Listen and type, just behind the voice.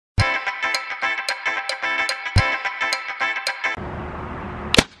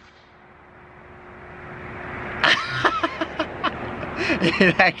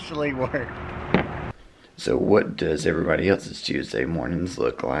It actually worked. So what does everybody else's Tuesday mornings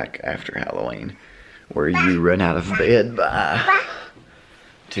look like after Halloween? Where you run out of bed by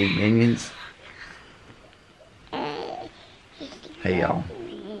 2 minions? Hey y'all.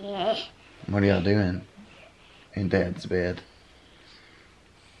 What are y'all doing in Dad's bed?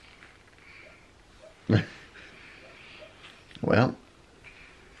 Well,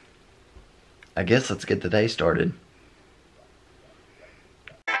 I guess let's get the day started.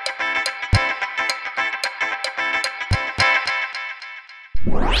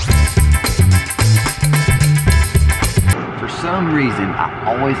 For some reason, I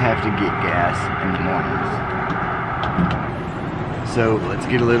always have to get gas in the mornings. So let's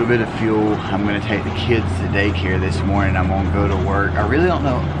get a little bit of fuel. I'm gonna take the kids to daycare this morning. I'm gonna go to work. I really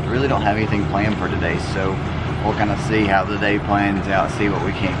don't have anything planned for today, so we'll kind of see how the day plans out, see what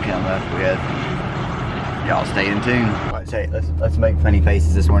we can come up with. Y'all stay in tune. Say, let's make funny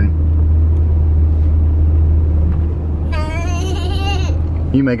faces this morning.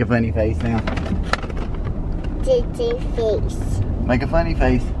 You make a funny face now. Face. Make a funny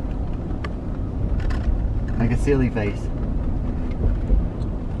face. Make a silly face.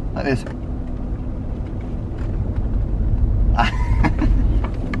 Like this.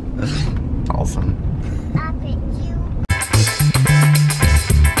 Awesome.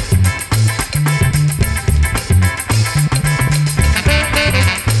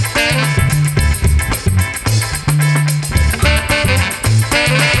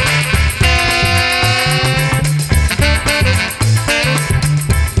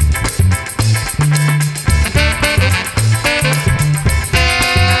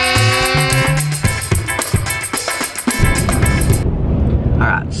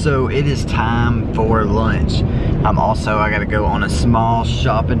 So it is time for lunch. I gotta go on a small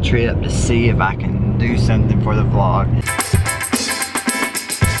shopping trip to see if I can do something for the vlog.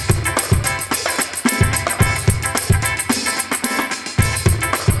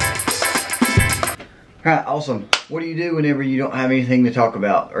 Alright, awesome. What do you do whenever you don't have anything to talk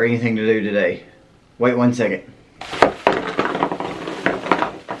about or anything to do today? Wait 1 second.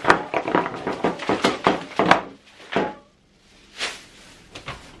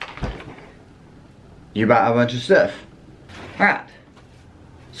 You buy a bunch of stuff. Alright.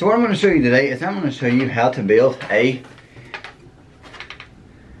 So what I'm going to show you today is I'm going to show you how to build a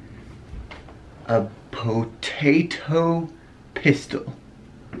potato pistol.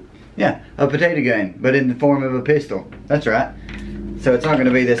 Yeah, a potato gun, but in the form of a pistol. That's right. So it's not going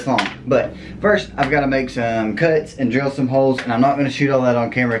to be this long. But first, I've got to make some cuts and drill some holes, and I'm not going to shoot all that on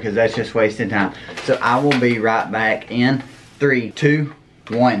camera because that's just wasting time. So I will be right back in 3, 2,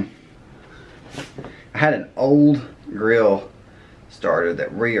 1. I had an old grill starter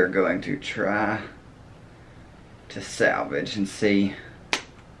that we are going to try to salvage and see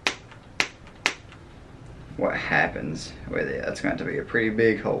what happens with it. That's going to be a pretty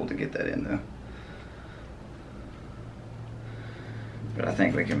big hole to get that in though. But I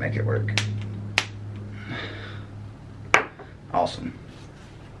think we can make it work. Awesome.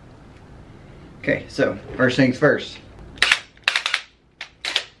 Okay, so first things first.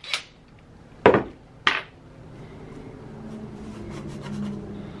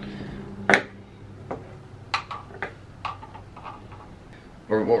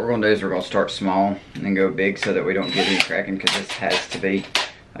 What we're going to do is we're going to start small and then go big so that we don't get any cracking, because this has to be,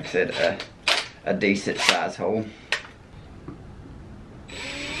 like I said, a decent size hole.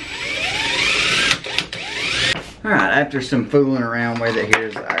 Alright, after some fooling around with it,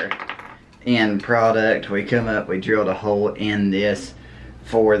 here's our end product. We come up, we drilled a hole in this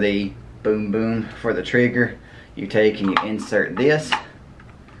for the boom boom for the trigger. You take and you insert this,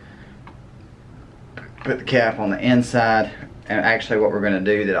 put the cap on the inside. And actually what we're going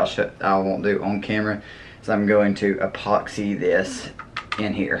to do that I won't do on camera is I'm going to epoxy this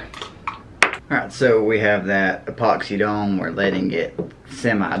in here. Alright, so we have that epoxied on. We're letting it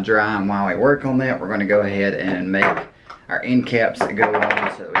semi-dry, and while we work on that, we're going to go ahead and make our end caps that go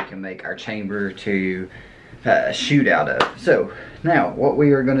on so that we can make our chamber to shoot out of. So now what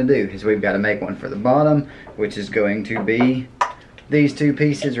we are going to do is we've got to make one for the bottom, which is going to be these two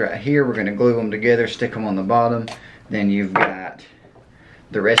pieces right here. We're going to glue them together, stick them on the bottom. Then you've got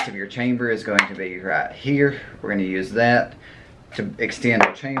the rest of your chamber is going to be right here. We're going to use that to extend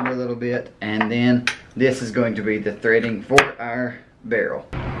our chamber a little bit. And then this is going to be the threading for our barrel.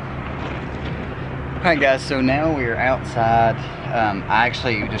 Alright guys, so now we are outside. I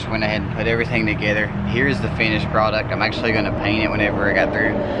actually just went ahead and put everything together. Here's the finished product. I'm actually going to paint it whenever I got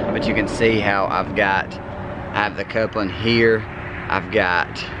through. But you can see how I have the coupling here. I've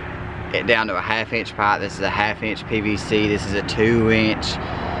got it down to a 1/2 inch pipe. This is a 1/2 inch PVC. This is a 2 inch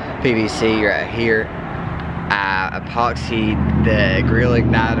PVC right here. I epoxied the grill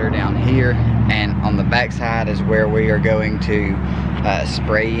igniter down here, and on the back side is where we are going to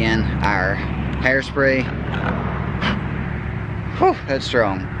spray in our hairspray. Whew, that's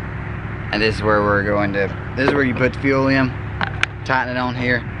strong. And this is where we're going to, this is where you put the fuel in, tighten it on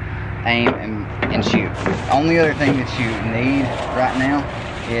here, aim and shoot. The only other thing that you need right now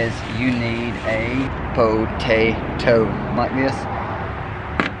is you need a potato like this.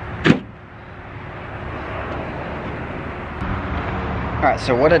 Alright,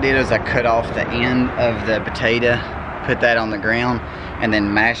 so what I did is I cut off the end of the potato, put that on the ground, and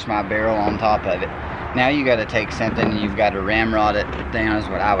then mashed my barrel on top of it. Now you got to take something and you've got to ramrod it down, is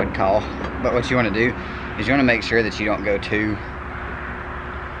what I would call. But what you want to do is you want to make sure that you don't go too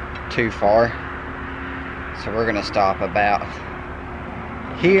far. So we're going to stop about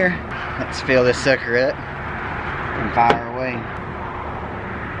here. Let's fill this sucker up and fire away.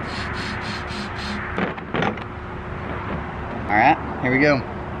 Alright, here we go.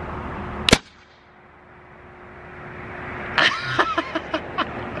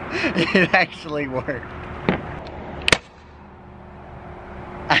 It actually worked.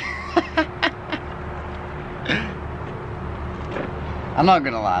 I'm not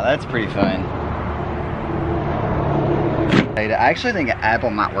gonna lie, that's pretty fun. I actually think an apple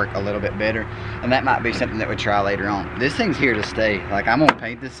might work a little bit better, and that might be something that we'll try later on. This thing's here to stay. Like, I'm gonna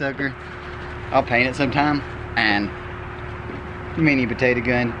paint this sucker. I'll paint it sometime, and mini potato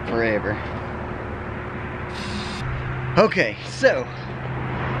gun forever. Okay, so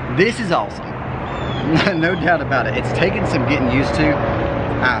this is awesome. No doubt about it. It's taken some getting used to.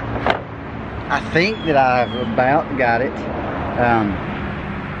 I think that I've about got it.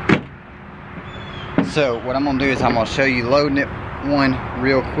 So what I'm gonna do is I'm gonna show you loading it one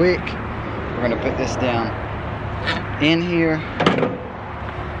real quick. We're gonna put this down in here,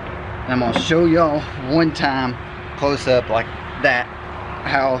 and I'm gonna show y'all one time close up like that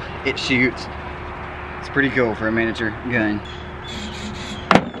how it shoots. It's pretty cool for a miniature gun.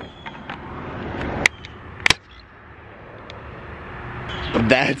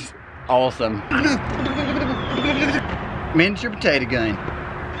 That's awesome. Miniature potato gun.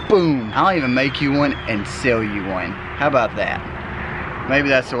 Boom. I'll even make you one and sell you one. How about that? Maybe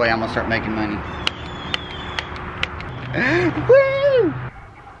that's the way I'm gonna start making money. Woo!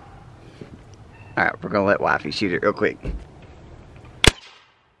 Alright, we're gonna let Wifey shoot it real quick.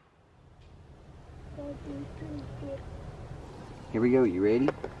 Here we go, you ready?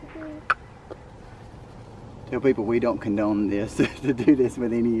 Tell people we don't condone this, to do this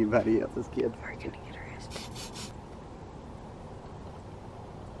with anybody else's kids. We're gonna get arrested.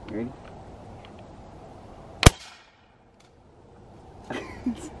 Ready?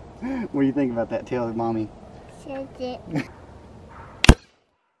 What do you think about that? Tell mommy. Says it.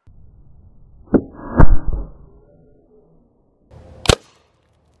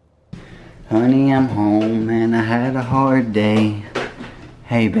 Honey, I'm home and I had a hard day.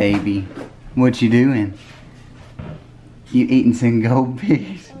 Hey baby, what you doing? You eating some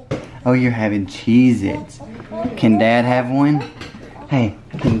goldfish? Oh, you're having Cheez-Its. Can Dad have one? Hey,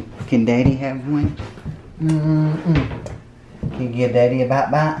 can Daddy have one? Can you give Daddy a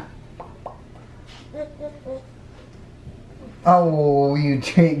bite? Oh, you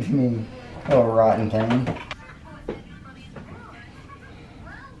tricked me. Oh, rotten thing.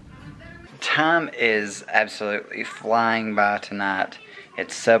 Time is absolutely flying by tonight.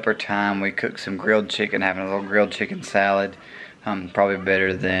 It's supper time. We cooked some grilled chicken, having a little grilled chicken salad. Probably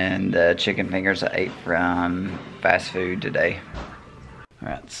better than the chicken fingers I ate from fast food today.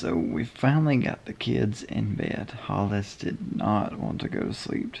 Alright, so we finally got the kids in bed. Hollis did not want to go to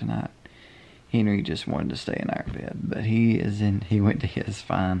sleep tonight. Henry just wanted to stay in our bed, but he went to his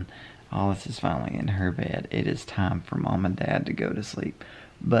fine. Hollis is finally in her bed. It is time for Mom and Dad to go to sleep.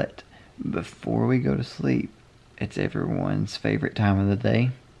 But before we go to sleep, it's everyone's favorite time of the day.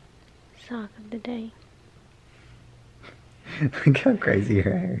 Sock of the day. Look how crazy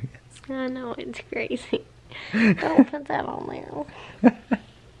her hair is. I know, it's crazy. Don't put that on there.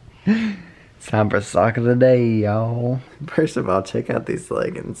 It's time for sock of the day, y'all. First of all, check out these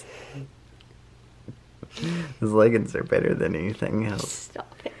leggings. These leggings are better than anything else.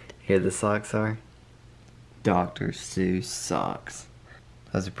 Stop it. Here the socks are. Dr. Seuss socks.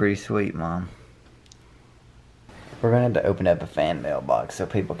 Those are pretty sweet, Mom. We're going to have to open up a fan mail box so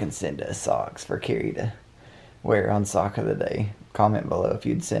people can send us socks for Carrie to wear on Sock of the Day. Comment below if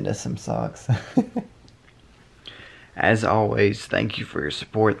you'd send us some socks. As always, thank you for your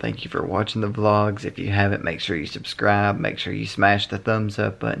support. Thank you for watching the vlogs. If you haven't, make sure you subscribe. Make sure you smash the thumbs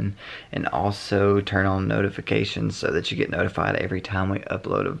up button. And also turn on notifications so that you get notified every time we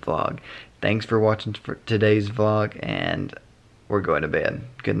upload a vlog. Thanks for watching today's vlog, and we're going to bed.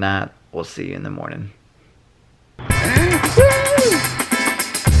 Good night. We'll see you in the morning.